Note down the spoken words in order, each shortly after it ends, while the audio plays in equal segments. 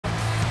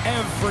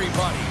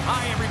everybody.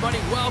 Hi, everybody.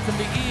 Welcome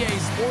to EA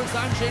Sports.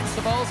 I'm James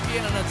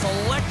Cebulski, and it's an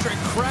electric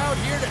crowd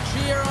here to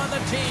cheer on the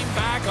team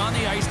back on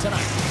the ice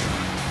tonight.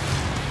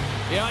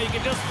 Yeah, you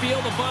can just feel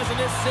the buzz in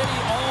this city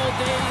all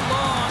day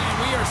long, and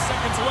we are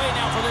seconds away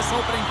now for this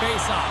opening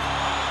faceoff.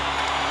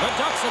 The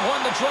Ducks have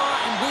won the draw,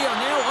 and we are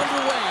now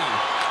underway.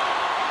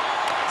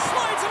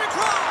 Slides it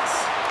across.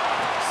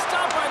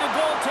 Stopped by the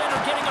goaltender,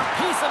 getting a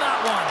piece of that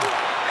one.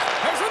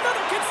 There's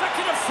another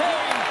consecutive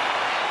save.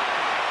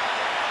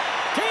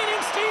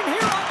 Gaining steam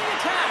here on the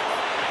attack.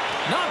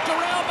 Knocked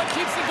around, but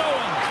keeps it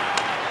going.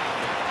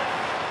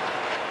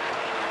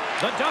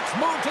 The Ducks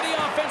move to the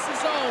offensive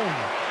zone.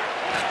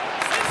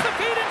 Sends the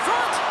feed in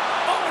front.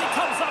 Oh, and he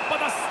comes up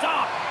with a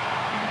stop.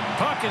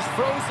 Puck is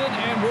frozen,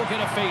 and we'll get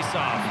a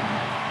face-off.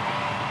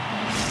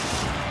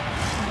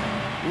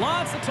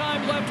 Lots of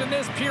time left in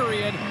this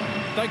period.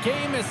 The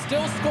game is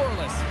still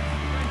scoreless.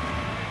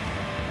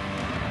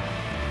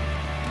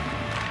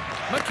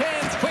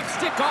 McCann's quick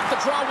stick off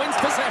the draw wins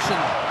possession.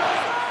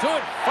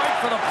 Good fight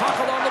for the puck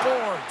along the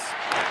boards.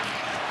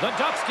 The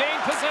Ducks gain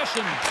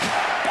possession.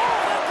 Oh,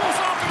 that goes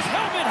off his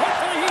helmet.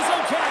 Hopefully he's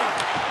okay.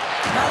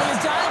 Well, he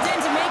was dialed in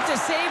to make the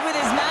save with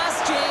his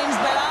mask, James,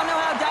 but I don't know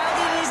how dialed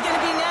in he's going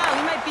to be now.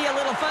 He might be a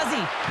little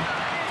fuzzy.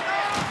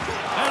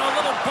 And a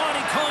little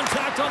body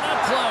contact on that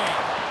play.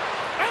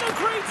 And a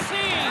great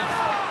save.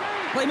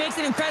 Well, he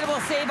makes an incredible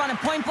save on a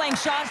point-blank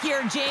shot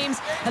here, James.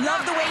 I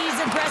love the way he's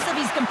aggressive,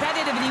 he's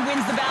competitive, and he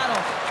wins the battle.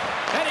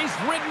 And he's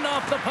ridden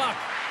off the puck.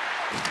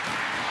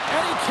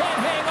 And he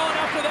can't hang on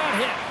after that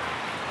hit.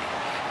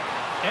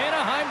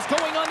 Anaheim's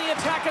going on the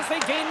attack as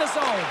they gain the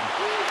zone.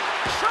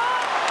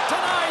 Shot!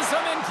 Denies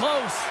him in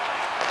close.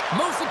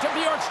 Moves it to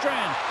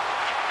Bjorkstrand.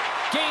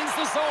 Gains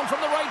the zone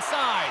from the right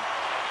side.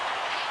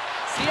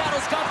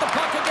 Seattle's got the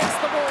puck against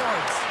the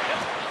boards.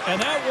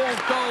 And that won't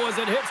go as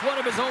it hits one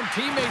of his own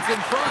teammates in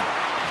front.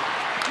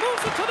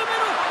 Moves it to the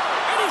middle.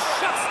 And he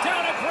shuts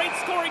down a great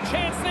scoring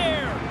chance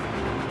there.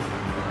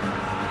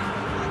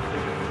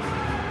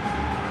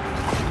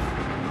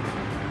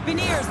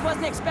 Beniers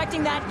wasn't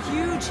expecting that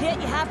huge hit.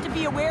 You have to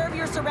be aware of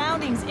your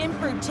surroundings, in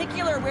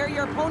particular where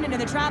your opponent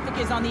and the traffic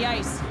is on the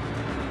ice.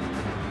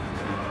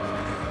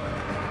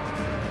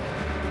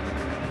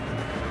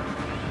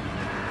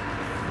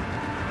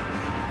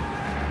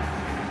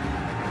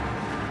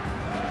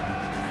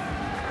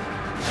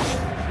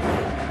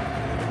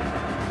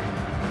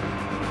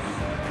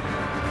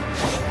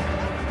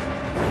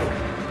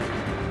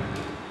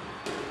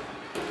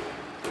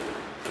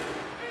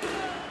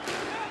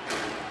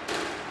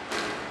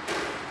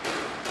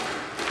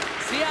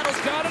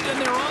 Seattle's got it, and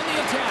they're on the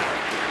attack.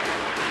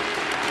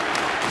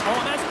 Oh,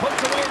 and that's put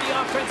away the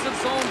offensive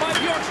zone by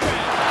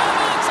Bjorkstrand.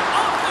 Oh, it's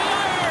off the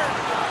iron!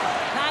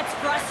 That's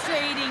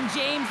frustrating,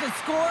 James. The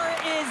score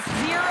is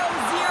 0-0,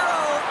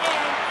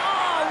 and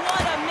oh,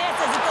 what a miss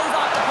as it goes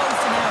off the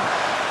post and out.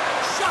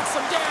 Shuts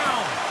him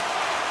down.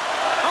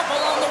 Up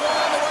along the wall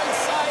on the right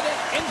side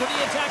and into the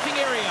attacking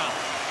area.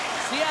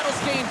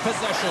 Seattle's gained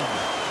possession.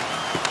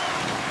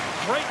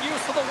 Great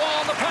use of the wall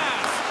on the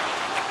pass.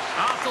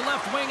 Off the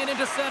left wing and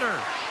into center.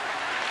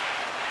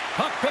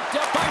 Puck picked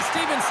up by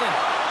Stevenson.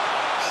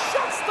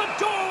 Shuts the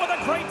door with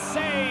a great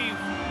save.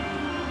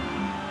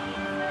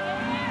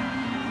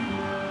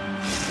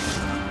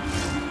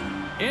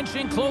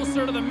 Inching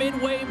closer to the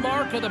midway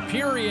mark of the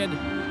period.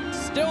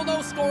 Still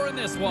no score in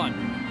this one.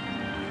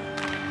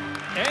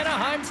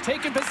 Anaheim's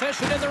taking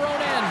possession in their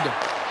own end.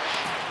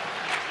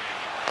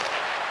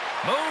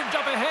 Moved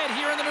up ahead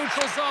here in the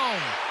neutral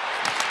zone.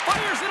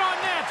 Fires it on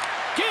net.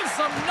 Gives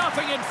them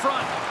nothing in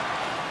front.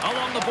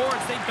 Along the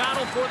boards, they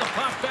battle for the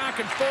puck back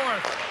and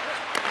forth.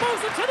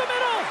 Moves it to the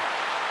middle.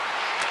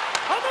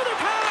 Another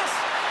pass.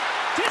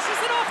 Dishes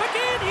it off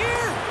again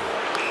here.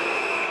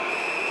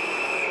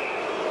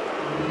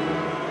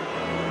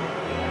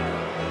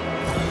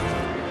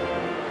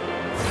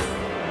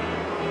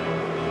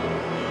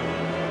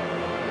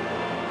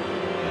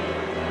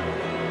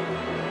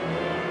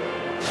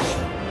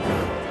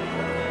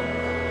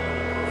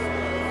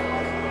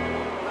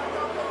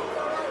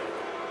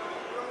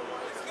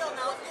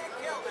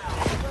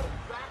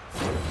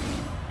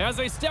 As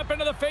they step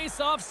into the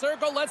face-off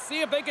circle, let's see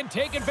if they can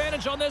take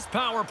advantage on this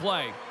power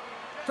play.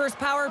 First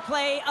power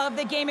play of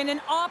the game and an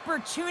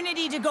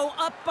opportunity to go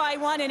up by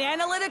one. And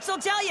analytics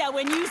will tell you,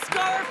 when you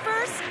score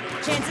first,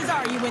 chances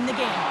are you win the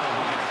game.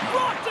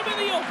 Rocked him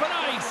in the open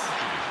ice.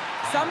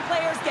 Some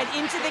players get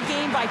into the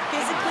game by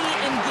physically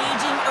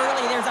engaging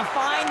early. There's a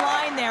fine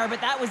line there,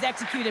 but that was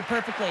executed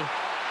perfectly.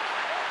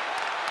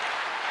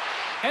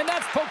 And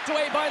that's poked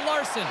away by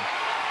Larson.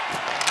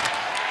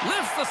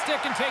 Lifts the stick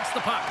and takes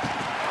the puck.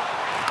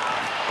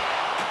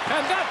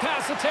 And that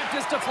pass attempt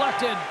is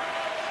deflected.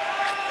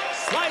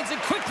 Slides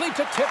it quickly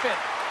to tip it.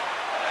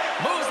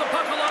 Moves the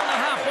puck along the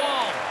half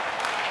wall.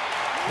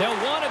 They'll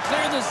want to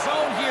clear the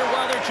zone here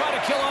while they're trying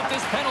to kill off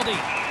this penalty.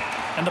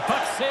 And the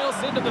puck sails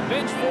into the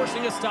bench,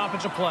 forcing a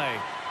stoppage of play.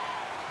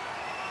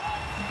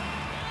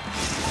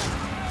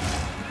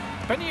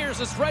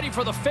 Beniers is ready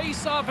for the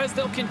face-off as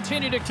they'll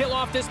continue to kill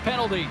off this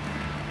penalty.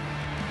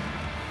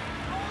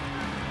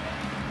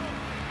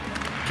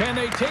 Can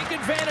they take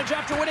advantage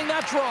after winning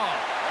that draw?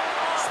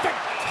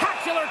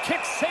 Spectacular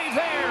kick save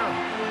there.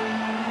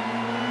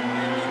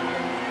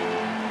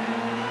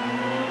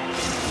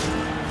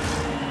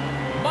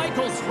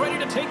 Michael's ready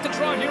to take the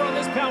draw here on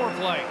this power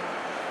play.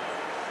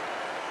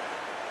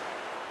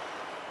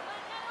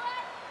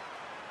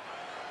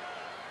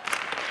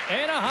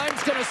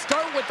 Anaheim's going to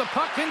start with the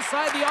puck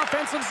inside the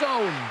offensive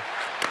zone.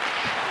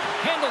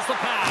 Handles the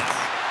pass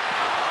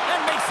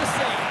and makes the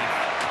save.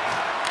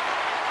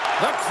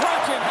 The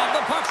Kraken have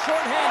the puck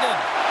shorthanded.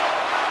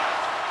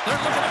 They're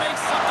looking to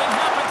make something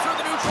happen through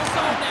the neutral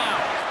zone now.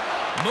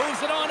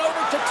 Moves it on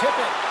over to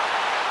Tippett.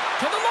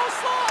 To the low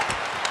slot.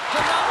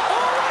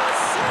 Oh, what a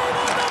save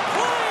on the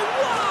play.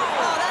 Wow.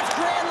 Oh, that's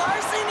grand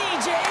larceny,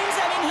 James.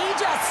 I mean, he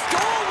just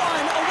stole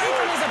one away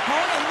from his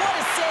opponent. What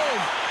a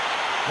save.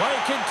 Play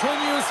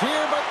continues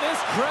here, but this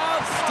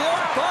crowd's still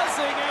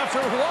buzzing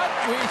after what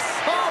we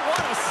saw.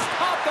 What a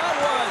stop that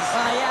was.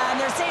 Yeah, and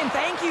they're saying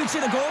thank you to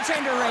the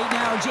goaltender right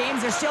now,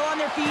 James. They're still on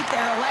their feet.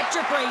 They're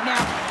electric right now.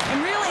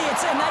 And really,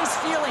 it's a nice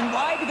feeling.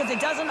 Why? Because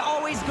it doesn't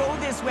always go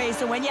this way.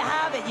 So when you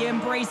have it, you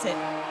embrace it.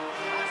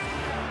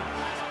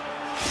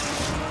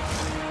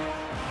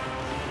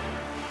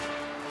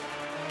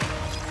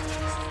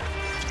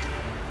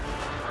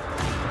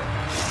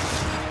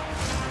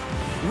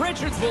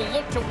 Richards will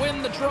look to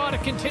win the draw to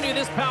continue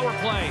this power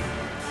play.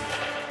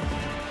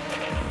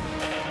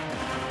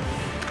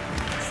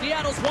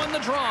 Seattle's won the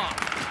draw.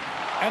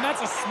 And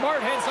that's a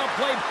smart heads-up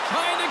play,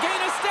 trying to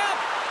gain a step.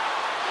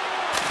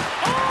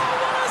 Oh,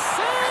 what a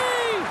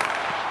save!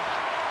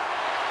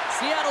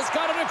 Seattle's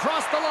got it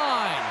across the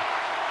line.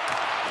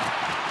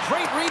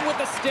 Great read with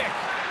the stick.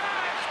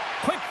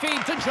 Quick feed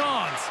to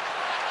Johns.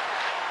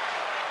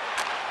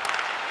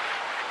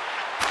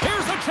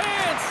 Here's a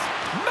chance.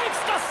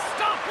 Makes the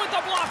stop with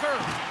the blocker.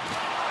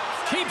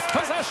 Keeps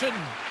possession.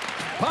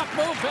 Puck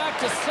moved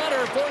back to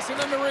center, forcing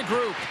them to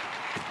regroup.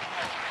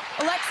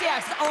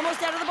 Alexiak's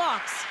almost out of the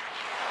box.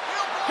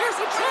 Here's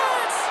a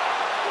chance.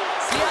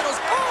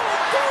 Seattle's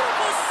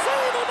beautiful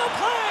save on the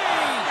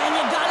play. And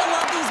you gotta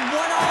love these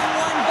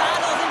one-on-one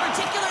battles. In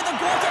particular, the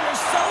goaltender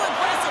so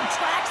aggressive,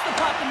 tracks the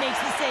puck and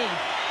makes the save.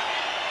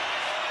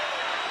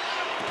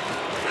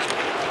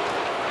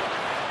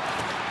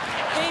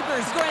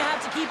 Faber's going to have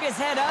to keep his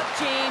head up,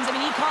 James. I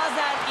mean, he caused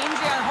that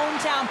injury on a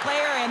hometown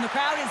player, and the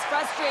crowd is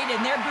frustrated,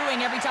 and they're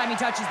booing every time he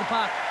touches the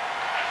puck.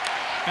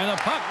 And the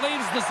puck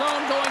leaves the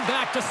zone going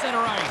back to center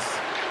ice.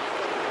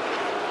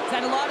 He's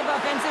had a lot of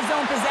offensive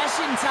zone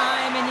possession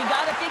time, and you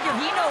got to figure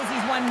he knows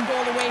he's one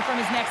goal away from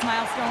his next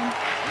milestone.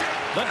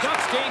 The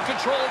Ducks gain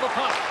control of the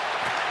puck.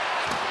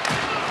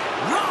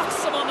 Rocks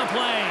him on the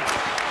play.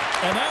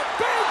 And that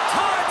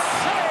big-time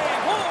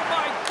save. Oh,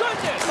 my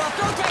goodness. Well,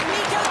 throw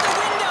technique out the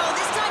window.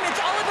 This time it's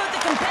all about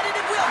the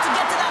competitive will to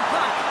get to that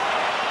puck.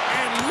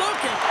 And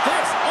look at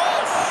this.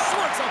 All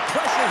sorts of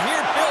pressure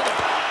here building.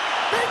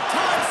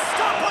 Big-time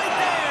stop right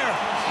there.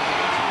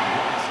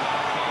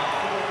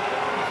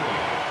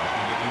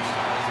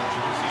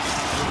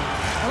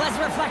 Well, let's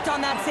reflect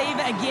on that save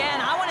again.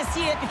 I want to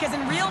see it because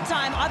in real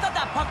time, I thought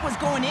that puck was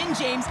going in,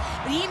 James,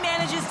 but he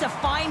manages to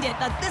find it.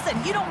 Now, listen,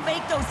 you don't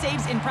make those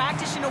saves in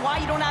practice. You know why?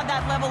 You don't have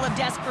that level of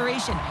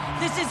desperation.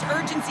 This is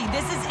urgency.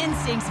 This is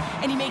instincts,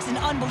 and he makes an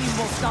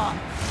unbelievable stop.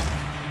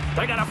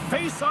 They got a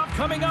face-off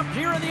coming up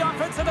here in the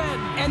offensive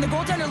end. And the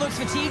goaltender looks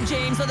fatigued,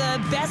 James, so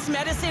the best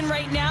medicine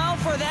right now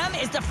for them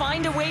is to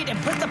find a way to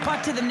put the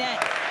puck to the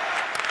net.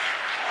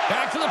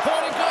 Back to the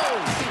point it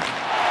goes.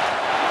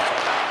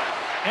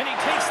 And he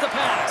takes the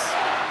pass.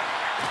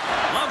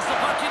 Loves the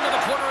puck into the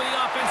corner of the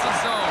offensive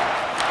zone.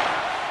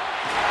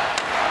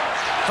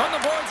 From the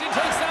boards, he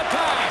takes that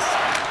pass.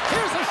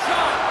 Here's a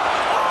shot.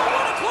 Oh,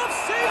 what a glove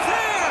save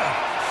there!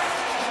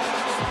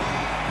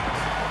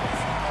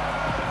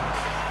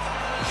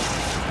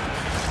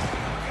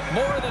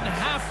 More than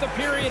half the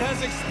period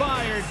has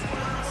expired.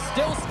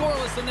 Still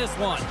scoreless in this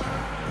one.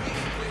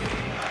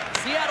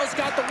 Seattle's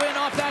got the win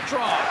off that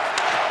draw.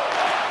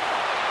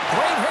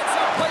 Great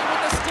hits-up play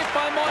with the stick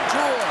by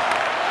Montour.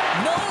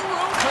 No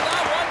room for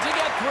that one to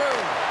get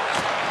through.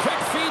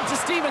 Quick feed to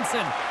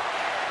Stevenson.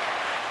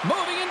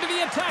 Moving into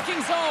the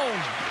attacking zone.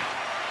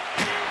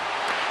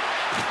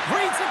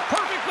 Reads it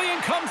perfectly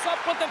and comes up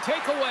with the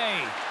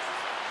takeaway.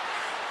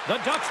 The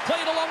Ducks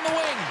played along the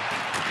wing.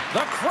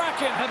 The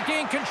Kraken have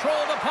gained control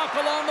of the puck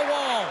along the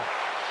wall.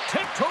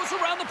 Tiptoes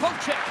around the poke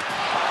check.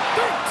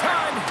 Big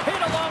time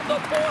hit along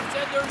the boards,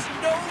 and there's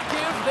no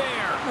give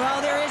there. Well,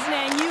 there isn't,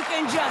 and you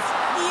can just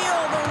feel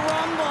the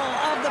rumble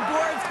of the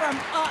boards from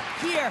up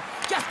here.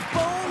 Just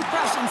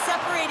bone-crushing,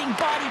 separating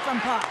body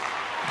from puck.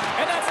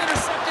 And that's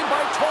intercepted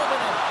by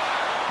Tolvanen.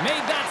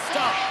 Made that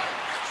stop.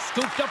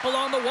 Scooped up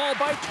along the wall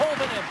by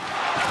Tolvanen.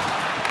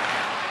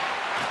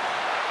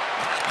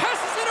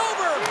 Passes it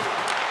over.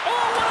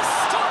 Oh, what a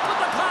stop with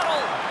the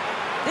paddle.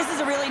 This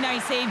is a really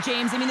nice save,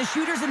 James. I mean, the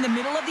shooter's in the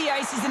middle of the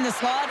ice. He's in the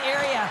slot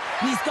area.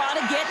 And he's got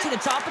to get to the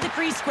top of the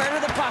crease, square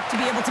to the puck, to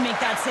be able to make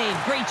that save.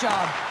 Great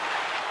job.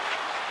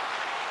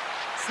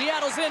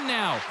 Seattle's in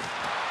now.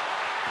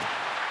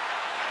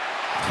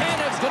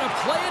 Tanev's going to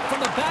play it from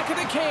the back of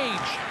the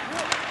cage.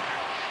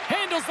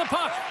 dribbles the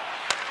puck.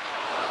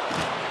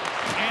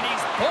 And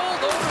he's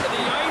pulled over to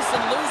the ice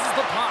and loses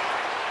the puck.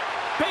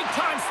 Big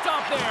time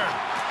stop there.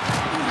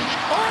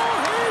 Oh,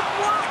 he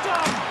blocked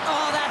him.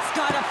 Oh, that's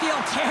got to feel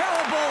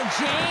terrible,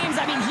 James.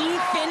 I mean, he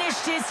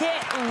finished his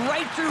hit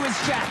right through his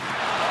check.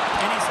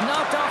 And he's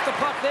knocked off the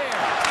puck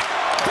there.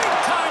 Big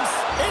time.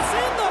 It's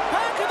in the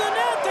back of the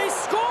net. They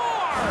score.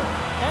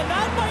 And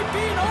that might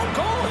be an own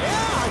goal.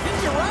 Yeah, I think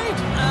you're right.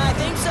 I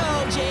think so,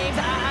 James.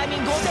 I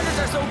mean,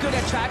 goaltenders are so good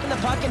at tracking the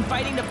puck and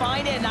fighting to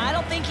find it, and I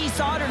don't think he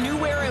saw it or knew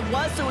where it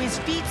was, so his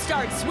feet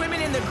start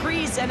swimming in the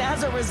crease, and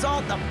as a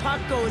result, the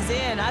puck goes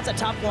in. That's a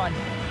tough one.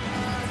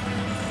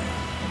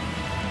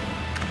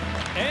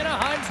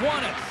 Anaheim's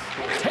won it.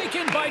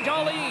 Taken by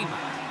Dahlin.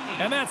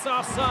 And that's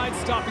offside,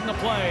 stopping the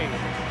play.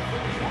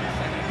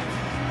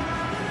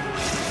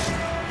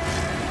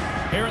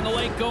 Here in the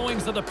late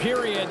goings of the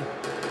period,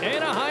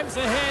 Anaheim's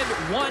ahead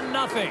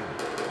 1-0.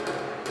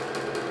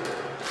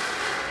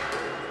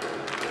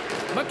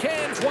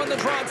 McCann's won the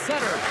draw at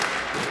center.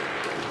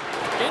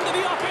 Into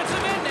the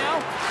offensive end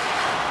now.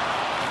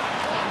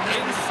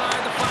 Inside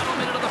the final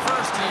minute of the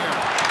first here.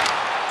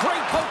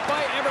 Great poke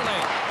by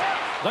Everly.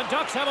 The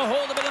Ducks have a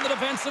hold of it in the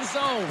defensive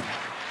zone.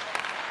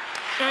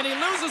 And he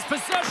loses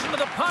possession of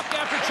the puck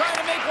after trying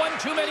to make one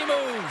too many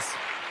moves.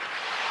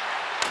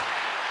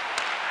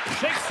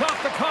 Shakes off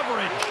the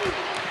coverage.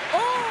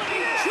 Oh,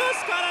 he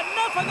just got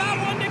enough of that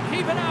one to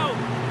keep it out.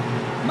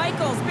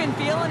 Michael's been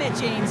feeling it,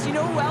 James. You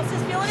know who else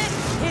is feeling it?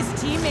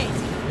 His teammates.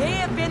 They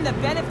have been the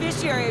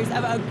beneficiaries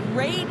of a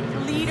great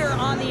leader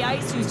on the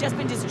ice who's just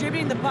been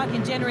distributing the puck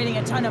and generating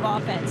a ton of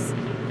offense.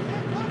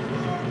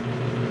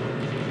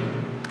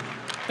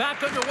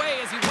 Back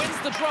underway as he wins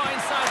the draw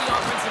inside the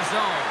offensive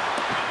zone.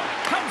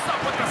 Comes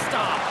up with the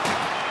stop.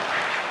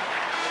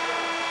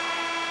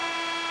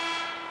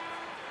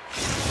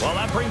 Well,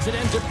 that brings it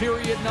into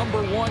period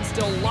number 1.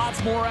 Still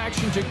lots more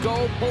action to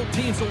go. Both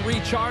teams will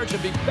recharge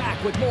and be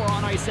back with more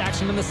on-ice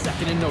action in the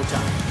second in no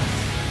time.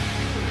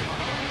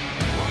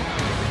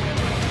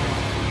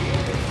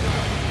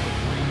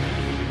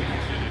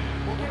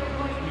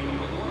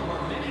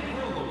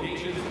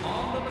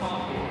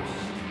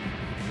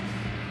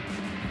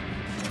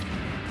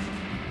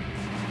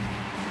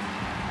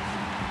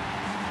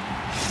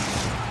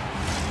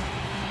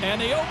 And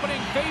the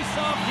opening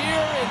face-off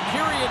here in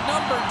period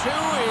number 2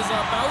 is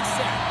about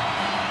set.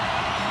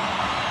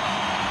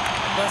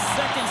 The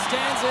second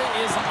stanza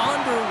is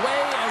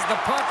underway as the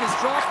puck is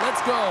dropped.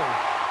 Let's go.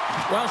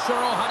 Well,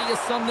 Cheryl, how do you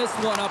sum this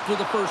one up through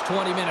the first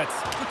 20 minutes?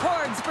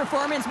 McCord's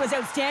performance was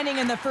outstanding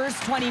in the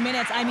first 20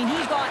 minutes. I mean,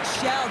 he got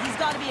shelled. He's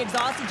got to be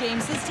exhausted,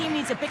 James. His team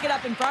needs to pick it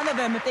up in front of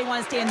him if they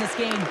want to stay in this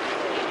game.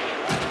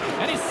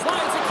 And he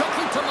slides it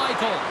quickly to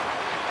Michael.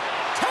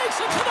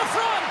 Takes it to the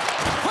front.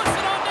 Puts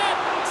it on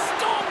net.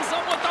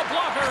 With the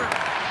blocker.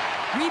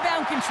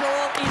 Rebound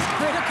control is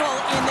critical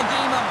in the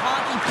game of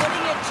hockey.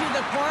 Putting it to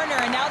the corner,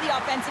 and now the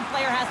offensive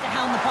player has to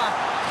hound the puck.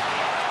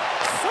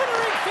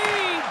 Centering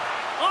feed.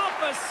 Off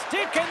a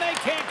stick, and they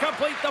can't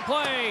complete the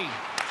play.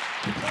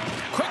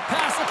 Quick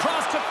pass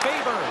across to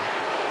Faber.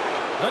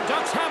 The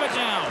Ducks have it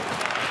now.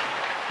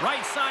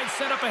 Right side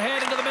set up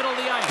ahead into the middle of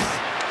the ice.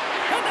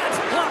 And that's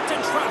blocked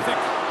in traffic.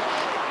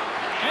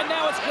 And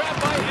now it's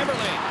grabbed by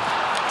Everly.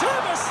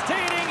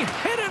 Devastating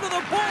hit into the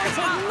boards,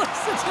 and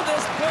listen to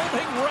this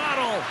building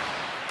rattle.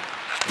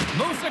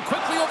 Moves it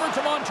quickly over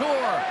to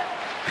Montour.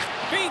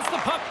 Feeds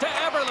the puck to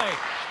Everly.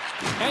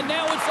 And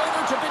now it's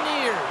over to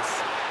Beniers.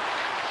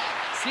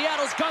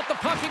 Seattle's got the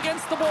puck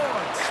against the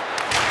boards.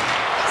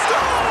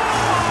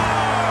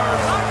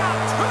 Scores! I got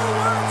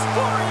 2 words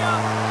for you.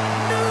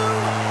 New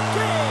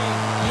game.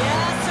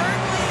 Yeah,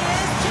 certainly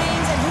is,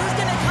 James. And who's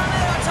going to come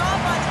out on top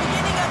at the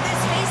beginning of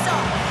this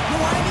faceoff? You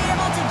want to be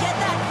able to get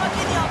that puck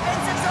in the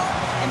offensive zone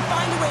and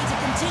find a way to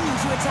continue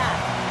to attack.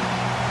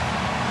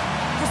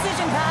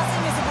 Precision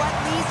passing is what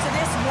leads to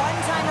this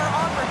one-timer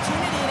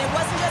opportunity, and it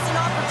wasn't just an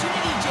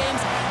opportunity,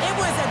 James. It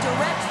was a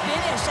direct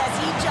finish as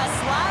he just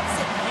slaps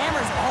it and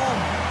hammers it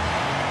home.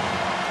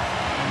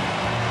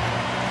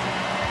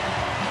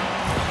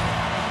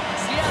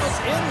 Seattle's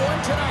in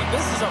one tonight.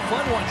 This is a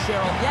fun one,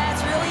 Cheryl. Yeah,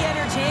 it's really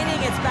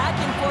entertaining. It's back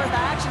and forth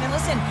action. And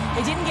listen,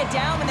 they didn't get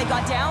down when they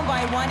got down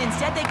by 1.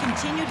 Instead, they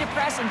continued to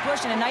press and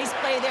push, and a nice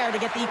play there to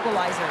get the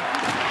equalizer.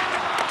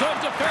 Good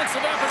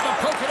defensive effort to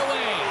poke it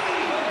away.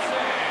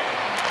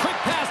 Quick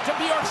pass to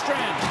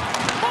Bjorkstrand.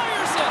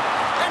 Fires it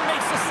and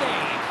makes a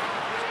save.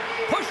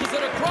 Pushes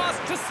it across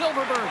to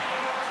Silverberg.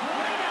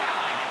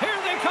 Here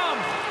they come.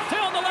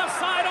 Down the left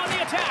side on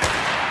the attack.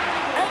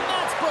 And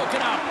that's broken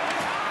up.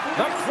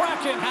 The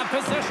Kraken have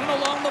possession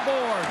along the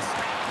boards.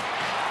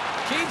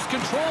 Keeps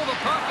control of the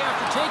puck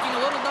after taking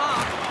a little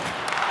knock.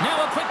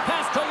 Now a quick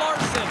pass to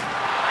Larson.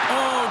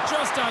 Oh,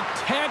 just a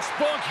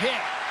textbook hit.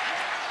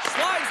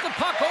 Slides the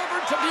puck over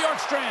to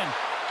Bjorkstrand.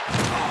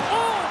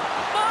 Oh,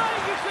 my,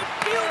 you could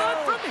feel that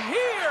from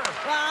here.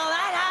 Well,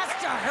 that has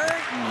to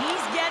hurt, and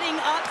he's getting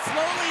up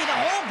slowly. The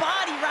whole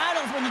body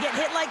rattles when you get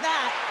hit like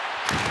that.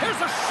 Here's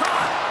a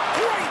shot.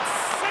 Great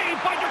save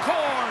by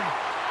DeCord.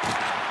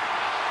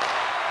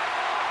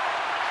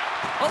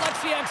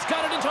 Alexiak's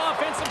got it into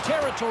offensive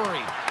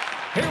territory.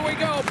 Here we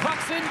go.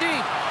 Puck's in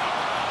deep.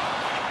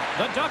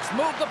 The Ducks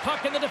move the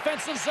puck in the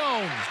defensive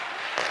zone.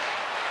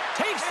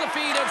 Takes the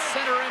feed at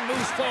center and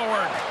moves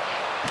forward.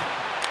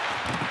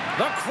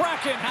 The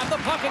Kraken have the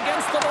puck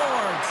against the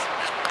boards.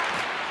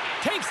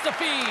 Takes the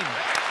feed.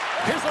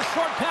 Here's a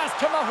short pass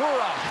to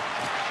Mahura.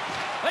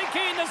 They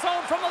gain the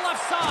zone from the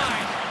left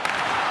side.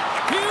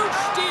 Huge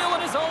steal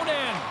at his own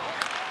end.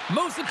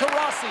 Moves it to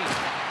Rossi.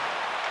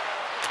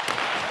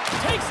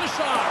 Takes a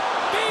shot.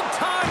 Big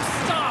time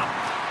stop.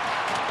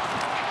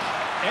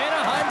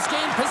 Anaheim's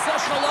gained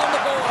possession along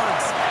the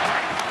boards.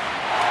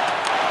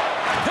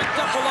 Picked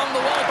up along the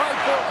wall by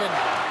Borgen.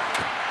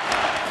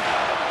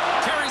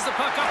 Carries the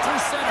puck up through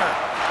center.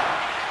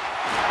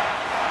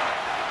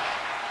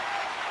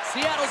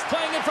 Seattle's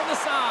playing it from the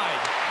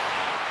side.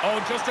 Oh,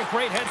 just a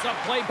great heads-up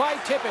play by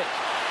Tippett.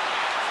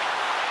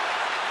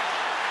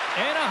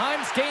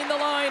 Anaheim's gained the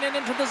line and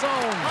into the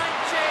zone.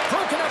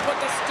 Broken up with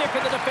the stick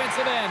at the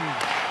defensive end.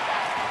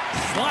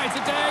 Slides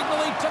it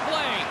diagonally to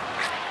Blake.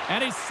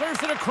 And he serves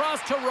it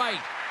across to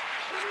right.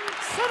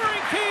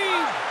 Centering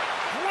feed.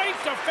 Great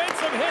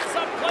defensive hits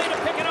up play to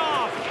pick it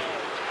off.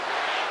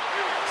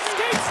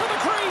 Skates to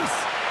the crease.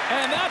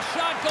 And that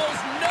shot goes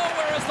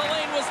nowhere as the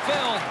lane was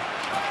filled.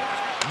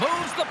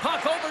 Moves the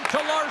puck over to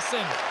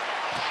Larson.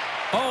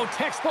 Oh,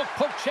 textbook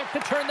poke check to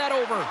turn that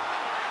over.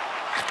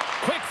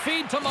 Quick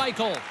feed to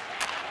Michael.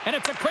 And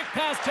it's a quick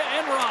pass to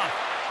Enroth.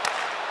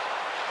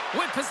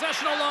 With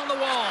possession along the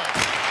wall.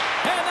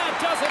 And that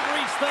doesn't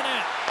reach the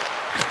net.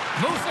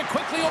 Moves it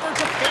quickly over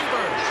to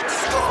Faber.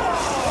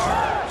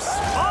 Scores!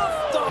 Off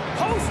the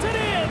post and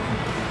in!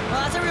 Well,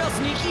 that's a real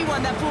sneaky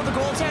one that fooled the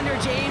goaltender,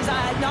 James.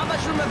 Not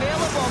much room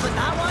available, but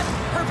that one,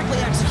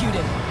 perfectly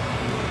executed.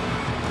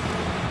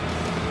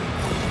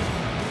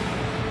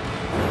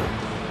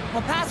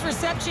 Well, pass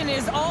reception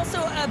is also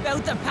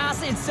about the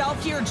pass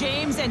itself here,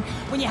 James. And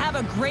when you have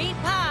a great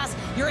pass,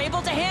 you're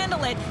able to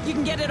handle it. You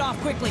can get it off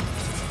quickly.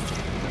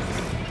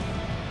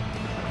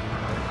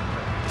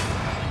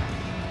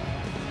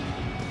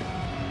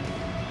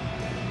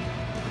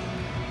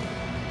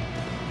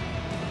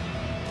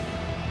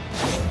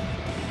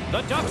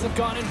 The Ducks have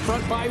gone in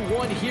front by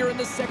one here in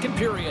the second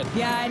period.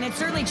 Yeah, and it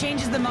certainly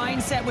changes the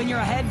mindset when you're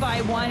ahead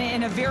by one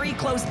in a very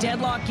close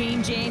deadlock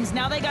game, James.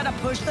 Now they got to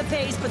push the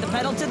pace, put the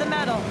pedal to the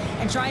metal,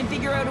 and try and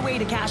figure out a way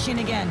to cash in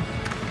again.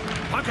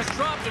 Puck is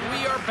dropped, and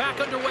we are back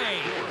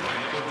underway.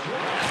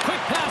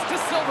 Quick pass to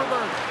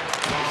Silverberg.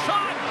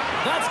 Shot!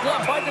 That's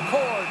blocked by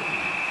DeCord.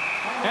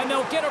 And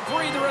they'll get a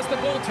breather as the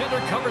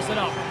goaltender covers it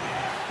up.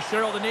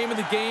 Cheryl, the name of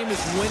the game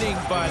is winning,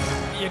 but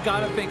you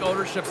got to think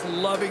ownership's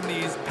loving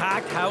these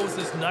packed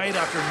houses night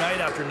after night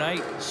after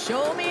night.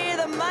 Show me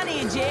the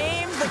money,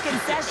 James. The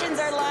concessions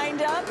are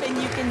lined up, and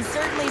you can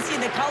certainly see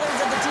the colors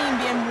of the team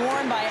being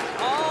worn by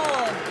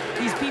all of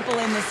these people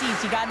in the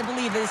seats. You got to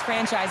believe this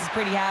franchise is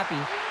pretty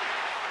happy.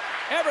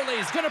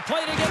 Everly's going to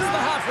play it against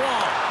the half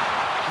wall.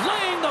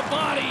 Laying the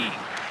body.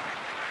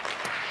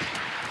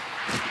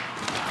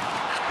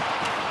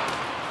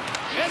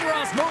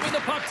 Enross moving the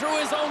puck through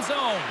his own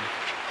zone.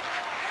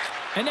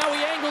 And now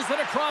he angles it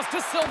across to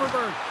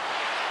Silverberg.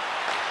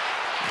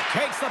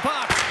 Takes the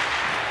puck.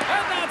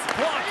 And that's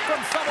blocked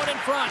from someone in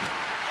front.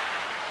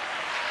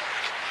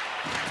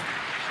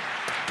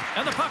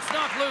 And the puck's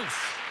knocked loose.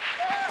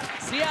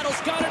 Seattle's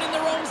got it in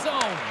their own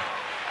zone.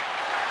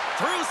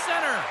 Through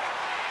center.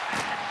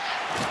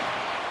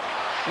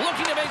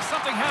 Looking to make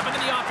something happen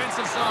in the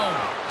offensive zone.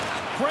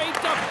 Great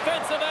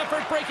defensive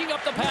effort breaking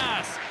up the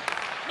pass.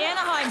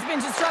 Anaheim's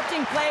been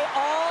disrupting play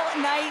all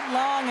night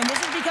long, and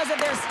this is because of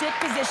their stick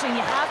position.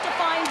 You have to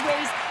find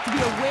ways to be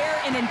aware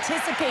and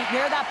anticipate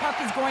where that puck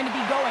is going to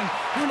be going.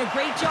 Doing a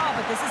great job,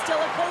 but this is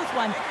still a close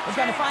one. They've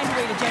got to find a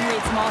way to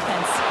generate some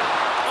offense.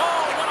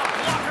 Oh, what a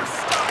blocker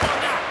stop on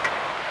that.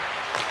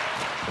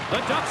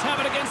 The Ducks have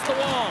it against the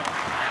wall.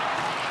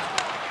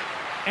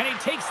 And he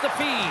takes the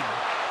feed.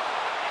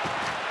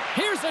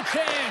 Here's a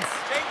chance.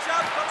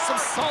 Some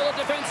solid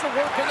defensive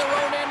work in their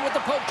own end with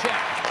the poke check.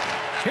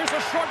 Here's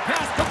a short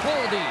pass to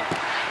Boldy.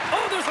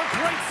 Oh, there's a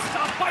great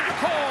stop by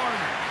DeCord.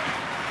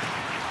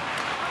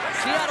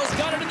 Seattle's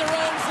got it in their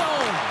own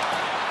zone.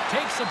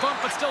 Takes a bump,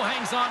 but still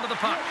hangs on to the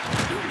puck.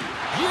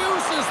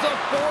 Uses the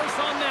force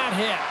on that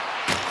hit.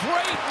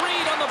 Great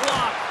read on the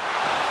block.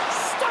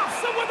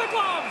 Stops him with a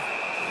glove.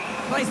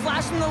 Well, he's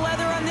flashing the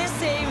leather on this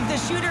save. The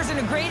shooter's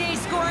in a grade A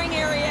scoring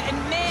area, and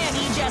man,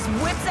 he just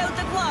whips out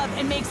the glove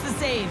and makes the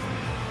save.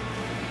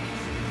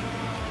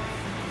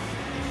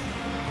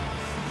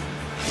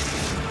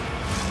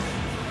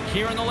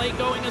 Here in the late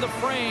going to the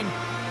frame.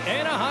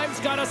 Anaheim's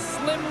got a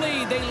slim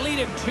lead. They lead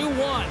it 2-1.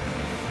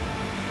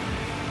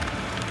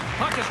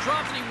 Puck is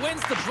dropped and he wins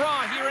the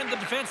draw here in the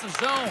defensive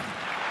zone.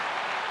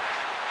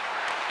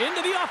 Into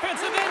the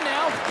offensive end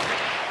now.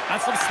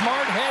 That's some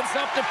smart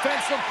heads-up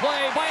defensive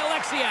play by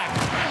Alexiak.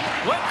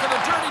 Went for the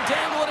dirty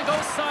dangle and it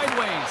goes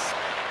sideways.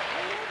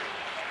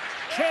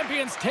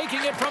 Champions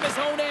taking it from his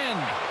own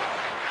end.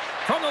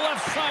 From the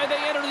left side,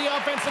 they enter the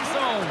offensive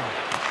zone.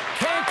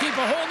 Can't keep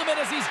a hold of it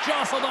as he's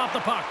jostled off the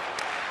puck.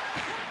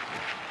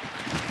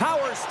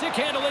 Power stick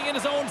handling in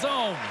his own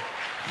zone.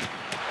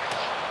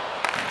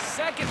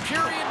 Second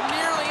period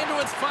nearly into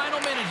its final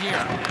minute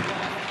here.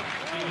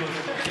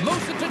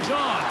 Moves it to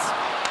Johns.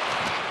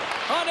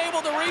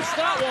 Unable to reach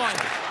that one.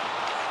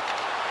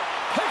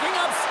 Picking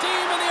up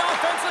steam in the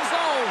offensive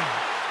zone.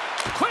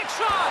 Quick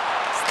shot.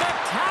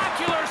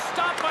 Spectacular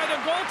stop by the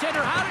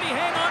goaltender. How did he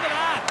hang on to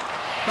that?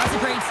 That's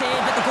a great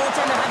save, but the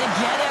goaltender had to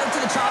get out to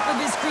the top of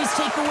his crease,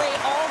 take away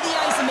all the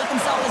ice, and make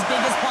himself as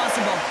big as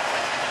possible.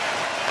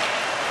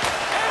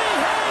 And he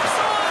hangs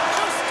on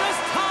just as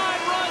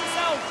time runs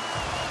out.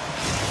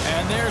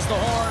 And there's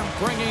the horn,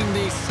 bringing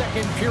the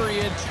second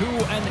period to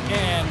an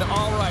end.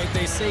 All right,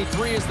 they say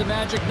 3 is the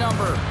magic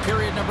number.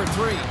 Period number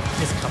 3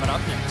 is coming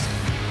up next.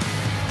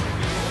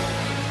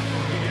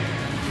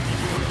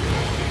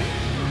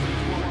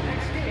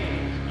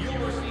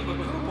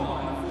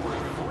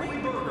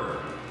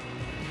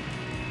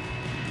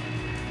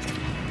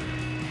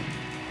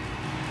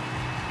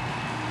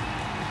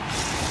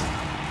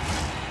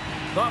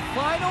 The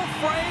final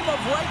frame of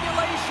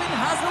regulation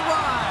has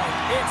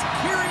arrived. It's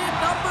period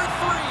number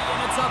 3, and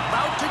it's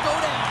about to go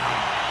down.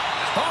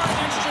 Barring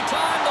extra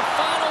time, the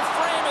final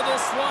frame of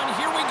this one.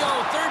 Here we go.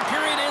 Third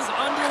period is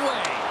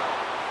underway.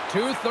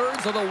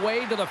 2/3 of the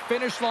way to the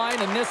finish line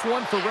in this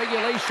one for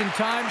regulation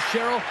time.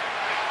 Cheryl,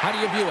 how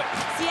do you view it?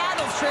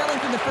 Seattle's trailing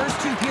through the first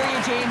 2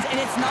 periods, James, and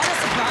it's not a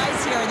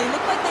surprise here. They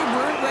look like they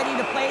weren't ready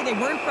to play. They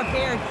weren't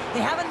prepared.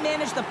 They haven't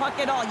managed the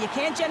puck at all. You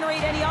can't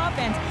generate any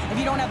offense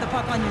if you don't have the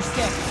puck on your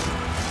stick.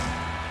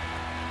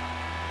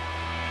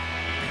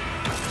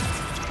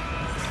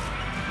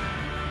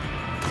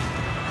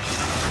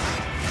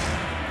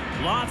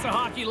 Lots of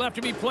hockey left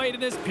to be played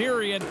in this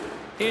period.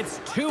 It's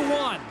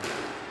 2-1.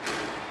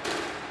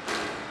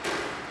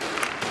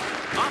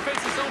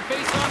 Offense's own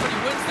face-off, and he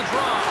wins the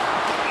draw.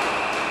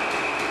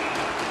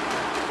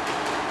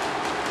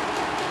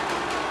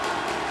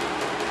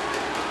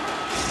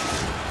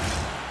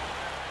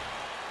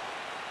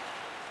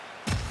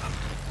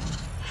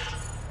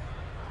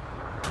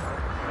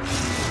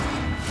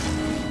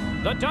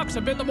 The Ducks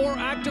have been the more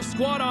active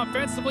squad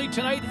offensively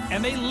tonight,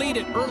 and they lead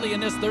it early in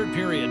this third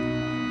period.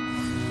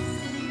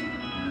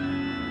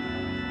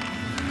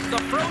 The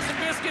frozen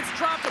biscuits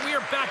dropped, and we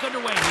are back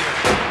underway here.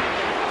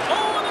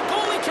 Oh, and the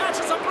goalie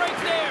catches a break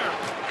there.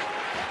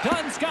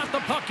 Dunn's got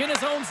the puck in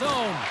his own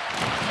zone.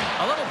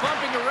 A little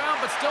bumping around,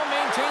 but still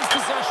maintains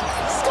possession.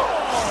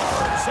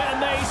 Scores!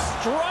 And they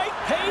strike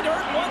pay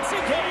dirt once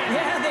again.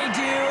 Yeah, they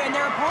do. And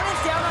their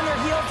opponents down on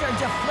their heels are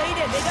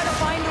deflated. They got to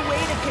find a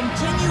way to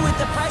continue with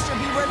the pressure,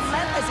 be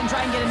relentless, and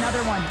try and get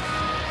another one.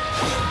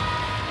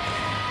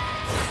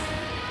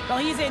 Well,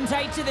 he's in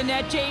tight to the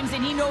net, James,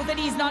 and he knows that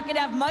he's not going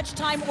to have much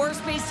time or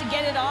space to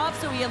get it off,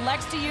 so he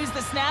elects to use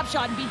the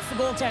snapshot and beats the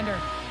goaltender.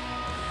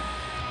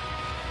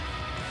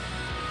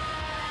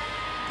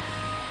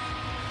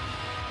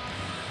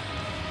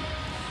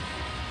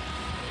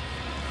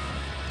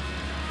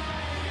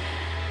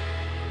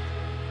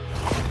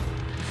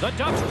 The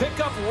Ducks pick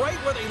up right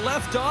where they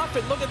left off,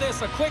 and look at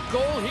this, a quick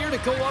goal here to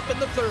go up in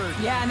the third.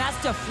 Yeah, and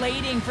that's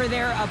deflating for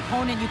their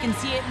opponent. You can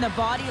see it in the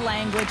body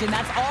language, and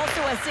that's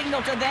also a signal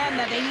to them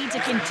that they need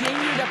to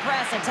continue to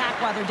press, attack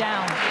while they're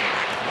down.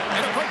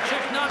 And a poke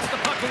check knocks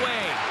the puck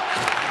away.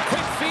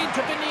 Quick feed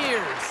to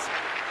Beniers.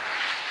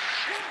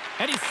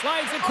 And he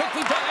slides it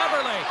quickly to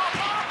Everly.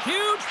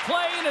 Huge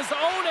play in his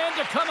own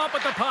end to come up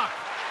with the puck.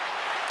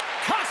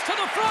 Cuts to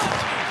the front,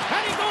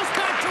 and he goes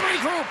back to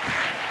regroup.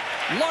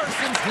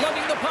 Larson's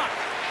lugging the puck.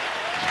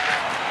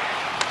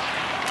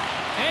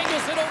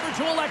 Angles it over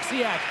to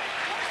Alexiak.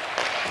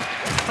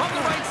 From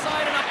the right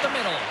side and up the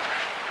middle.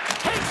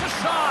 Takes a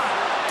shot.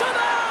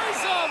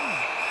 Denies him.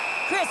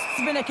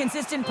 Crisp's been a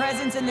consistent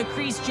presence in the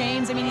crease,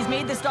 James. I mean, he's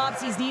made the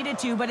stops he's needed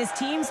to, but his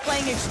team's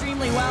playing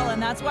extremely well,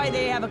 and that's why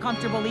they have a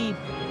comfortable lead.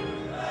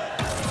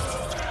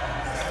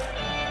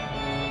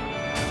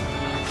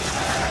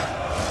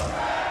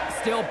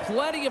 Still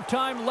plenty of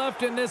time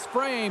left in this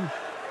frame.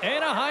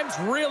 Anaheim's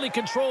really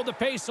controlled the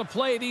pace of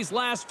play these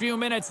last few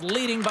minutes,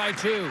 leading by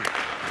 2.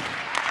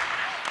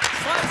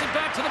 Slides it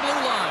back to the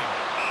blue line.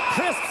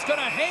 Crisp's going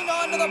to hang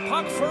on to the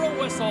puck for a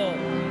whistle.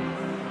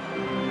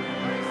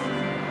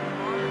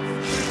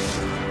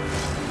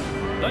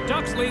 The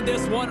Ducks lead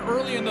this one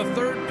early in the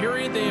third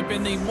period. They have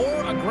been the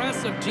more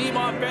aggressive team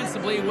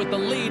offensively with the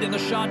lead in the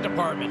shot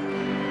department.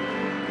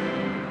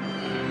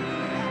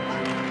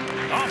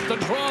 Off the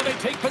draw, they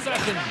take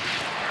possession.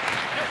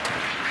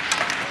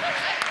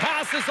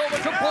 Passes over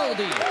to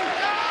Boldy.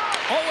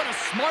 Oh, and a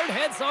smart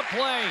heads-up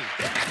play.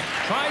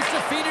 Tries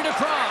to feed it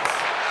across.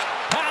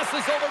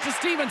 Passes over to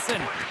Stevenson.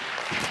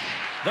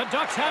 The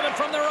Ducks have it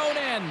from their own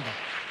end.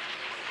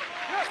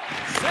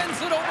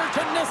 Sends it over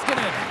to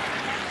Niskanen.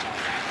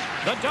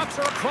 The Ducks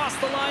are across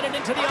the line and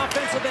into the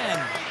offensive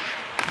end.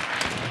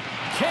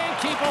 Can't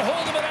keep a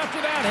hold of it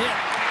after that hit.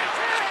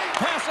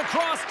 Pass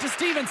across to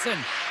Stevenson.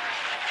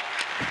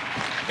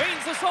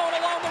 Gains the zone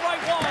along the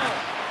right wall.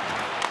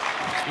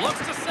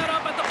 Looks to set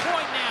up at the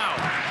point now.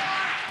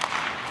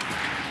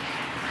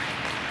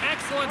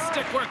 Excellent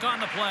stick work on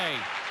the play.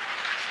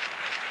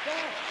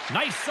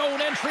 Nice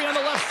zone entry on the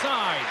left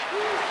side.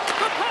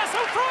 The pass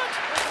out front.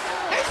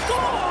 He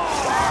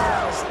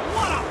scores!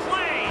 What a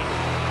play!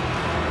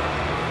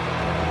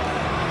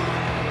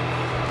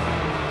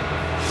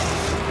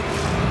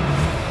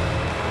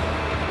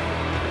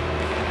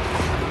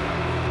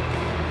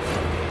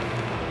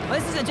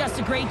 This is just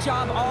a great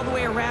job all the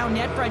way around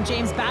net front,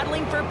 James.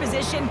 Battling for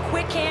position,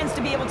 quick hands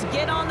to be able to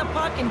get on the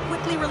puck and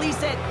quickly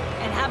release it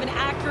and have an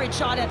accurate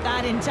shot at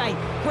that in tight.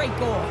 Great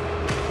goal.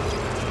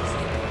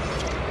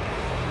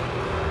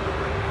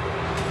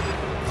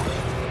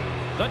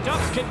 The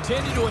Ducks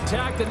continue to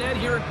attack the net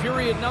here in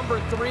period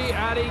number 3,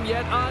 adding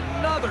yet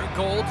another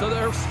goal to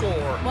their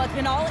score. Well, it's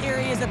been all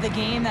areas of the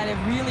game that have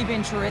really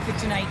been terrific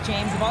tonight,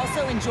 James. I've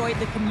also enjoyed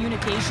the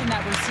communication that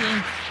we're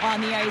seeing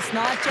on the ice,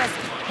 not just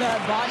the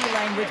body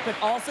language, but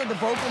also the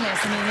vocalness.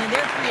 I mean,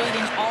 they're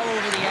creating all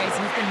over the ice,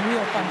 and it's been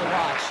real fun to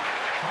watch.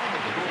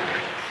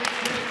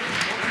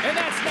 And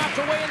that's knocked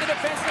away in the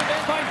defensive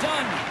end by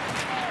Dunn.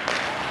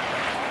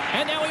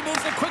 And now he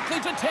moves it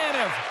quickly to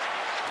Tanev.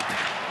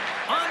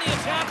 On the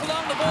attack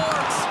along the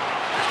boards.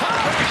 Puck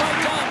back by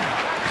Dunn.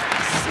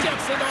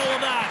 Steps into all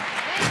of that.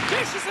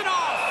 Dishes it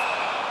off.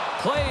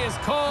 Play is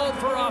called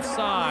for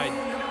offside.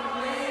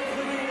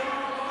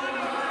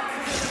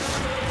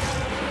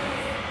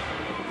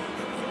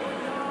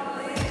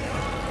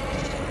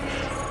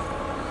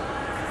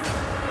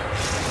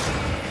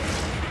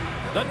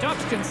 The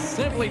Ducks can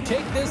simply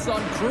take this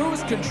on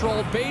cruise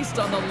control based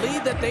on the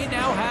lead that they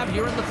now have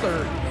here in the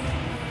third.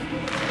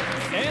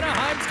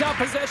 Anaheim's got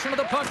possession of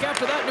the puck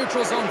after that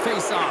neutral zone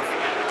faceoff.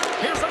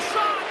 Here's a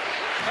shot,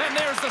 and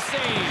there's the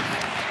save.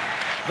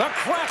 The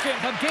Kraken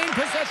have gained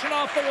possession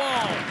off the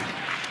wall.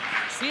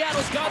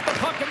 Seattle's got the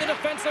puck in the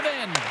defensive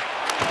end.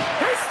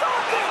 He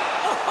stopped it!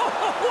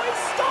 Oh, he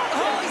stopped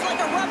it! Oh, he's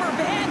like a rubber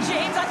band,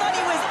 James. I thought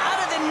he was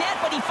out of the net,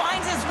 but he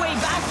finds his way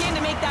back in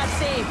to make that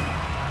save.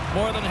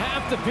 More than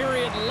half the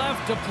period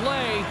left to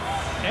play.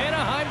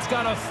 Anaheim's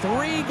got a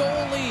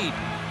 3-goal lead.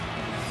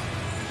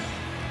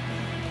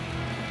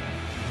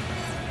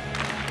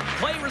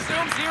 Play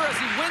resumes here as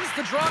he wins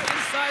the draw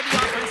inside the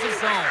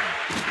offensive zone.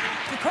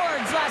 The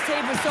Cords' last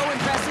save was so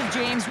impressive,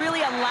 James. Really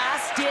a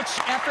last-ditch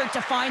effort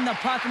to find the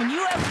puck. When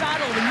you have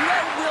battled, when you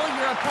outwill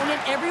your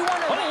opponent,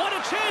 everyone... Oh, what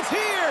a chance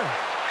here!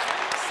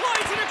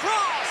 Slides it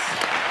across!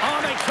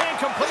 Oh, they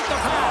can't complete the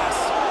pass.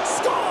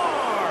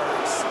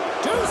 Scores!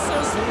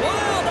 Deuces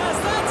wild as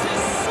that's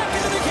his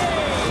second of the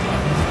game.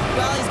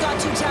 Well, he's got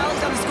 2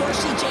 tallies on the score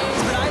sheet,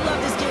 James, but I love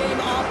this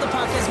game off the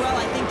puck as well.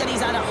 I think that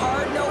he's had a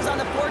hard nose on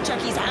the forecheck.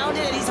 He's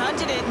hounded it, he's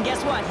hunted it, and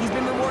guess what? He's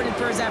been rewarded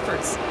for his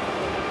efforts.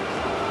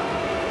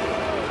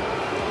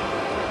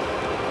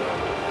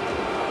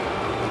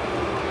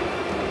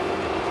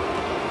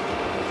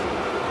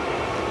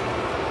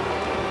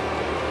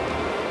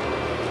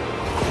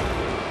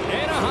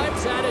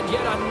 Anaheim's added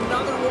yet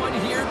another one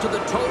here to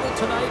the total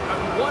tonight,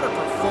 and what a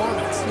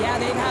performance. Yeah,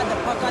 they've had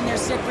the puck on their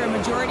stick for a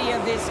majority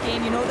of this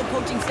game. You know the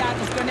coaching staff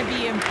is going to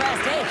be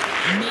impressed. Hey,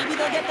 maybe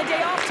they'll get the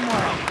day off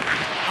tomorrow.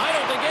 I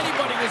don't think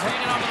anybody was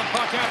hanging on to the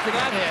puck after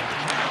that hit.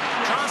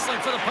 Jostling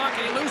for the puck,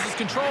 and he loses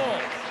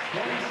control.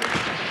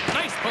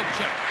 Nice poke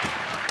check.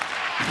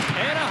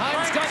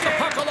 Anaheim's got the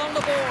puck along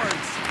the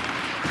boards.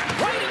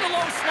 Right in the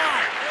low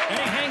slot,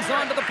 and he hangs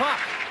on to the puck.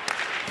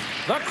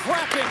 The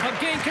Kraken have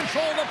gained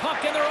control of the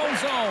puck in their own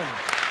zone.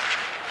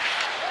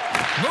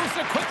 Moves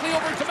it quickly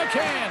over to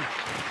McCann.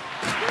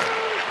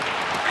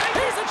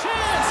 Here's a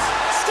chance.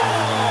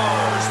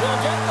 Scores!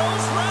 They'll get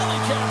those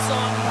rally caps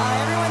on.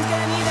 Everyone's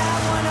going to need to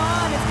have one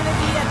on. It's going to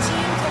be a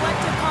team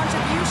collective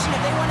contribution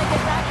if they want to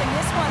get back in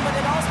this one. But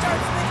it all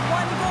starts with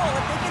one goal.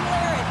 If they can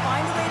layer it,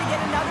 find a way to get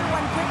another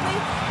one quickly,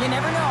 you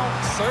never know.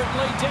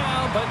 Certainly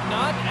down, but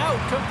not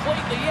out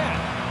completely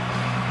yet.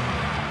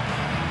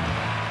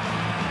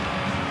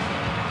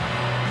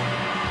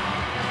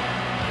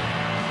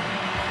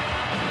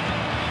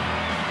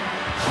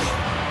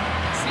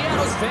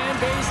 Fan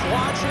base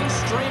watching,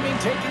 streaming,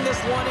 taking this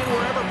one in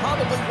wherever,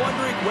 probably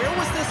wondering, where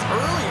was this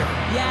earlier?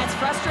 Yeah, it's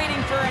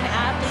frustrating for an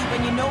athlete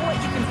when you know what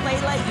you can play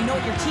like, you know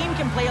what your team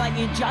can play like,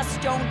 you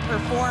just don't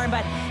perform.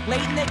 But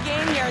late in the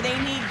game here, they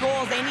need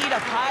goals. They need a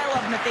pile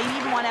of them if they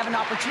even want to have an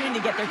opportunity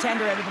to get their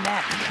tender out of the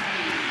net.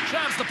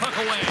 Shoves the puck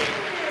away.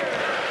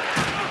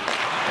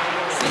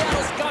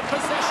 Seattle's got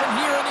possession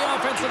here in the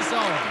offensive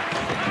zone.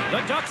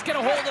 The Ducks get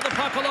a hold of the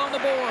puck along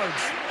the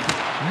boards.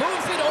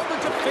 Moves it over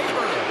to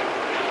Faber.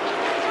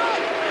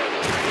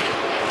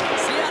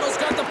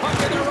 Got the puck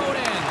in their own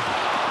end.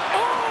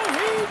 Oh,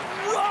 he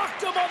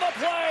rocked him on the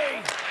play.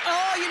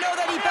 Oh, you know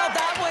that he felt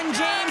that one,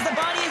 James. The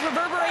body is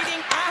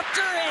reverberating after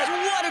it.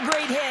 What a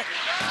great hit.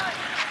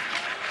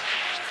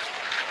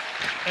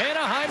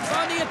 Anaheim's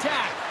on the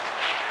attack.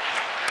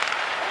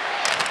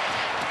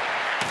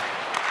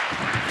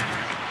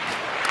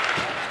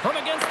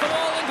 From against the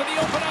wall into the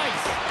open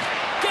ice.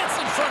 Gets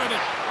in front of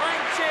it.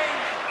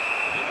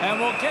 And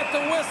we'll get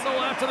the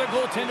whistle after the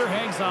goaltender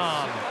hangs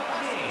on.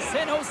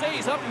 San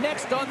Jose's up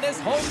next on this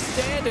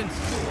homestand, and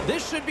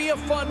this should be a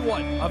fun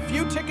one. A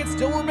few tickets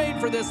still remain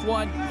for this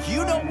one.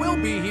 You know we'll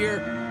be here.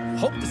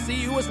 Hope to see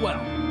you as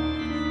well.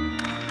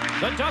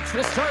 The Ducks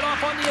will start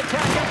off on the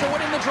attack after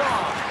winning the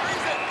draw.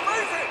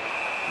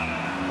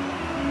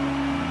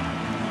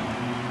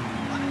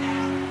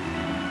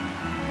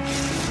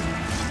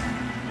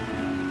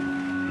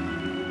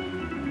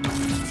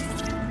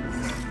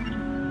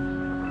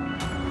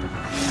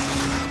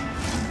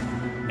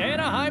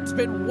 Anaheim's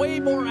been way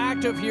more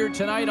active here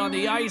tonight on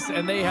the ice,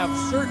 and they have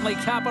certainly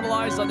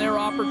capitalized on their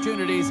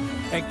opportunities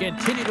and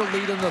continue to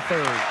lead in the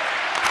third.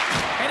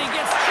 And he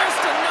gets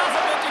just enough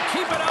of it to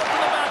keep it out to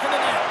the back of the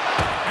net.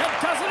 And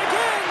does it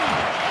again!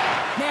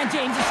 Man,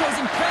 James, it shows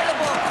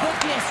incredible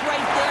quickness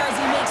right there as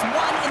he makes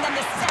one and then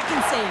the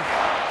second save.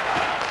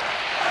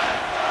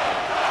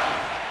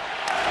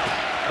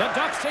 The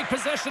Ducks take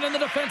possession in the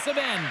defensive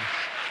end.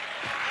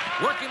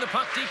 Working the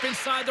puck deep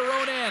inside their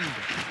own end.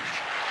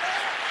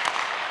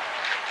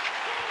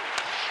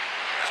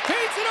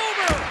 Feeds it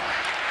over!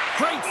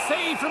 Great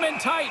save from in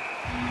tight.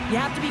 You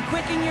have to be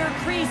quick in your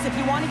crease if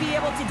you want to be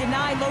able to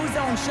deny low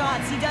zone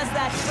shots. He does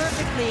that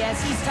perfectly as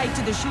he's tight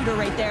to the shooter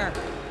right there.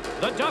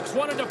 The Ducks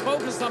wanted to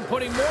focus on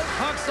putting more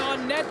pucks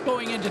on net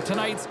going into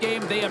tonight's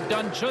game. They have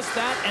done just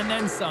that and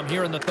then some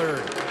here in the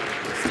third.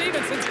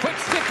 Stevenson's quick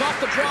stick off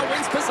the draw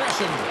wins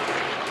possession.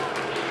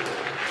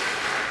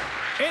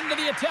 Into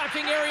the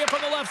attacking area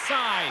from the left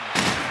side.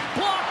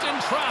 Blocked in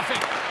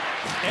traffic.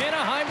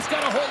 Anaheim's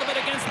got a hold of it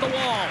against the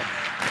wall.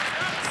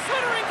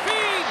 Centering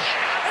feed.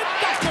 And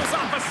that goes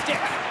off a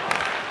stick.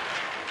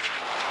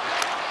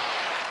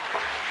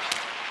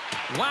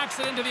 Whacks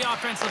it into the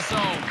offensive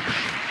zone.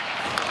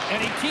 And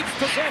he keeps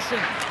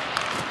possession.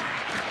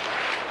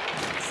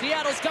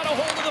 Seattle's got a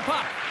hold of the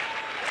puck.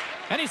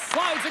 And he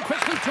slides it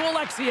quickly to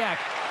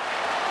Alexiak.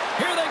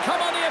 Here they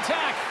come on the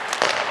attack.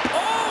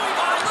 Oh, he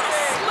got a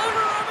little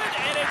sliver of it,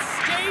 and it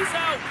stays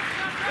out.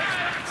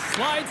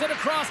 Slides it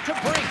across to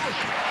Brink.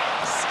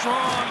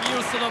 Strong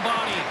use of the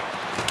body.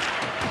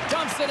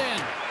 Dumps it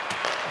in.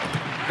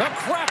 The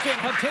Kraken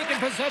have taken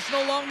possession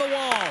along the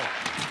wall.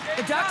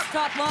 The Ducks'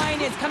 top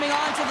line is coming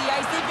onto the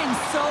ice. They've been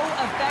so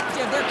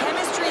effective. Their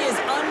chemistry is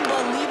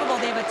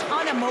unbelievable. They have a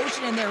ton of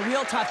motion, and they're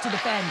real tough to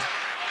defend.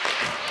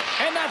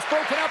 And that's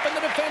broken up in the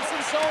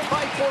defensive zone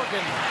by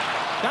Corgan.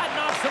 That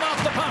knocks him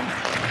off the puck.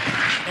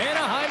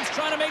 Anaheim's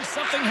trying to make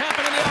something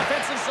happen in the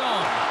offensive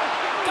zone.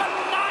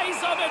 Denies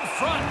him in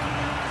front.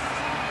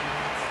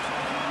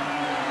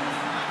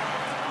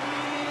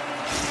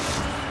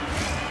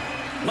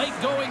 Late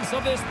goings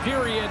of this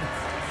period.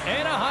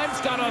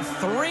 Anaheim's got a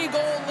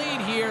 3-goal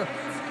lead here.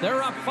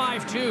 They're up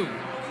 5-2.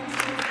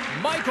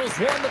 Michaels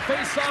won the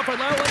faceoff, and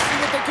now let's see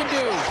what they can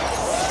do.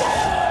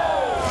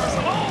 Scores!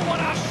 Oh, what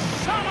a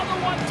shot on the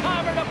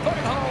one-timer to put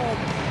it home.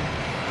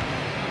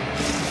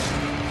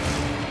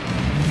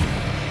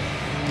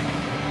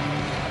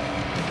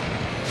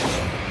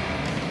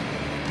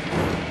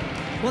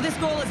 Well, this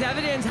goal is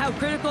evidence how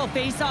critical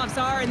faceoffs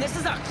are, and this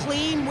is a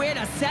clean win,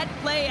 a set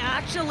play,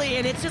 actually,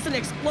 and it's just an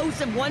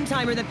explosive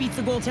one-timer that beats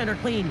the goaltender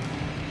clean.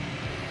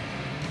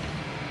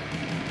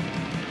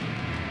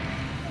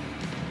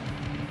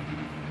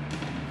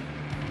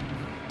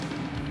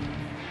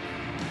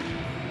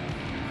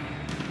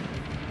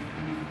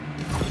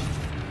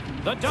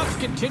 The Ducks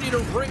continue to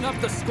bring up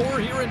the score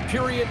here in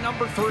period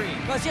number 3.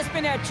 Well, it's just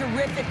been a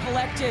terrific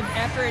collective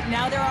effort.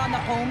 Now they're on the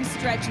home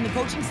stretch, and the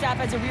coaching staff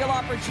has a real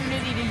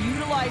opportunity to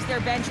utilize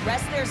their bench,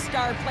 rest their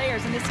star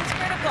players, and this is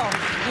critical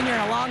when you're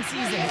in a long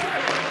season.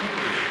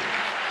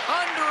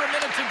 Under a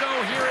minute to go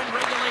here in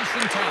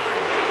regulation time.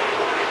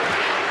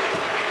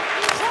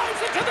 Drives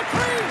it to the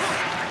crease,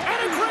 and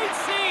a great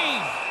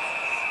save.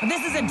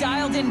 This is a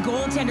dialed-in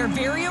goaltender,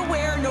 very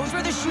aware, knows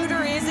where the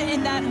shooter is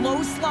in that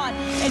low slot,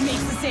 and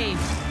makes the save.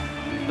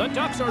 The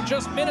Ducks are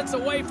just minutes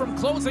away from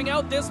closing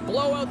out this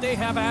blowout. They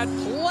have had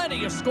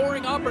plenty of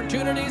scoring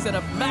opportunities and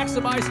have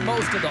maximized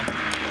most of them.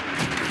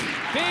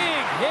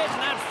 Big hit,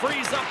 and that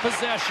frees up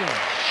possession.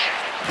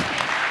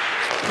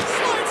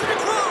 Slides it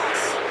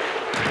across.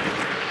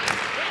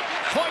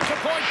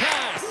 Point-to-point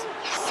pass.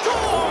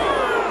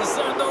 Scores!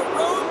 And the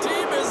road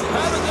team is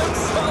having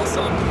themselves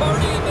a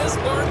party in this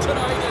barn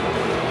tonight, and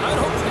I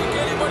don't think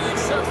anybody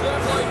except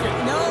them like it.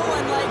 No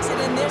one likes it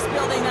in this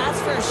building, that's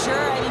for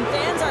sure. I mean,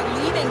 fans are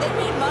leaving. They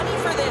paid money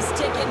for this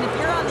ticket, and if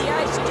you're on the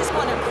ice, you just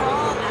want to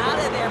crawl out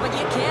of there, but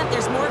you can't.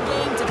 There's more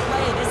game to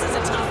play. This is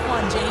a tough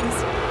one, James.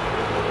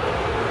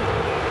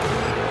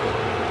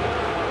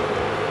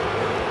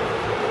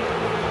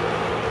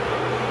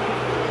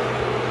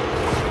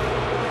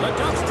 The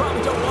Ducks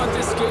probably don't want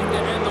this game to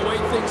end the way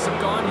things have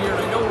gone here.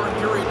 I know we're in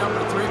period number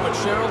 3, but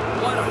Cheryl,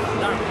 what a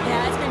night.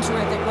 Yeah, it's been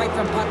terrific right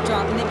from puck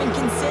drop, and they've been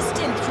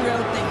consistent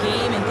throughout the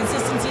game, and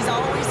consistency is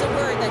always a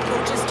word that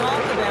coaches talk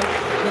about.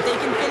 And if they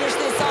can finish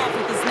this off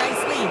with this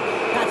nice lead,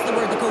 that's the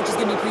word the coach is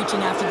going to be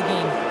preaching after the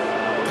game.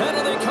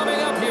 Penalty coming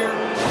up here.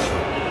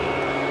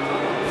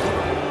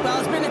 Well,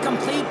 it's been a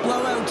complete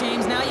blowout,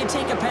 James. Now you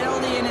take a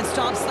penalty and it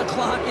stops the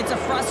clock. It's a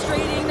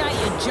frustrating night.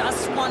 You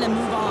just want to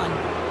move on.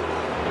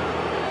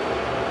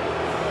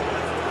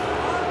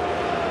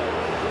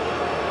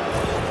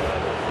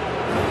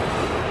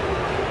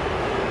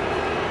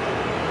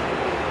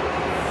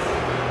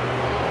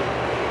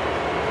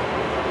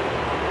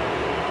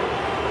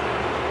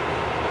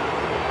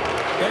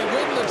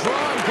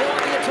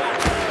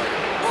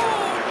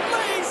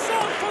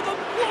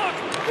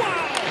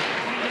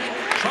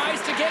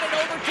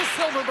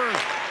 Silverberg.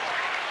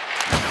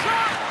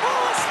 Shot!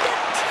 Oh, a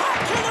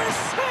spectacular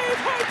save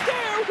right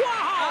there!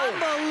 Wow!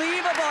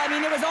 Unbelievable. I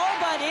mean, it was all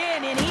but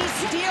in, and he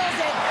steals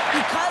it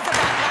because of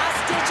that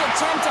last-ditch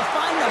attempt to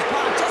find the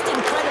puck. Just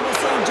incredible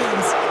save,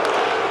 James.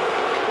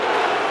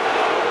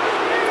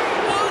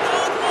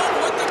 One-on-one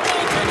with the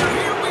goaltender.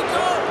 Here we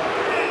go!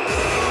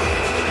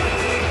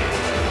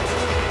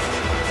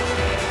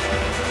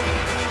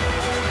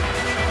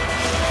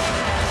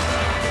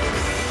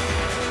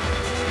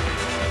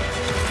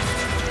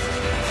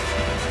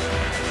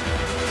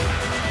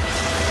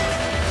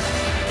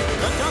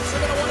 The Ducks are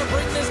going to want to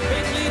bring this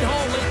big lead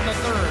home late in the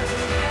third.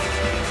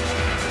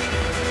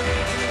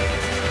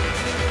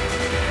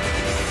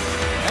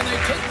 And they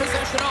take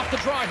possession off the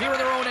draw here in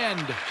their own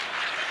end.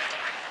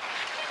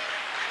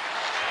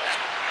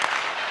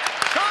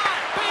 Shot!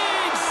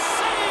 Big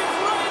save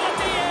right at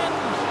the end!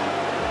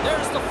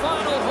 There's the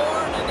final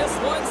horn, and this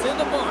one's in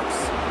the books.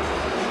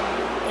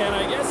 And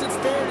I guess it's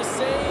fair to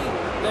say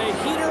the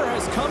heater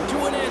has come to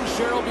an end,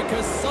 Cheryl,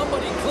 because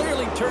somebody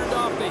clearly turned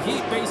off the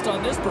heat based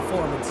on this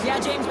performance. Yeah,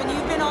 James, when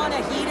you've been on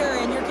a heater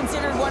and you're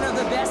considered one of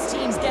the best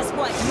teams, guess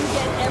what? You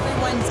get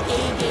everyone's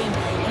A game.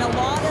 And a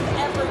lot of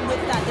effort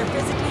with that. They're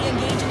physically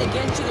engaging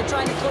against you. They're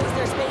trying to close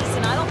their space,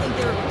 and I don't think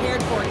they were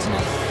prepared for it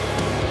tonight.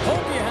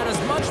 Hope you had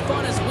as much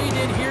fun as we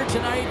did here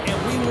tonight, and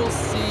we will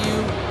see you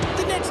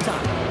the next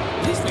time.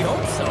 At least we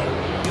hope so.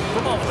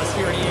 From all of us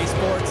here at EA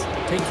Sports,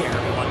 take care,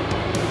 everyone.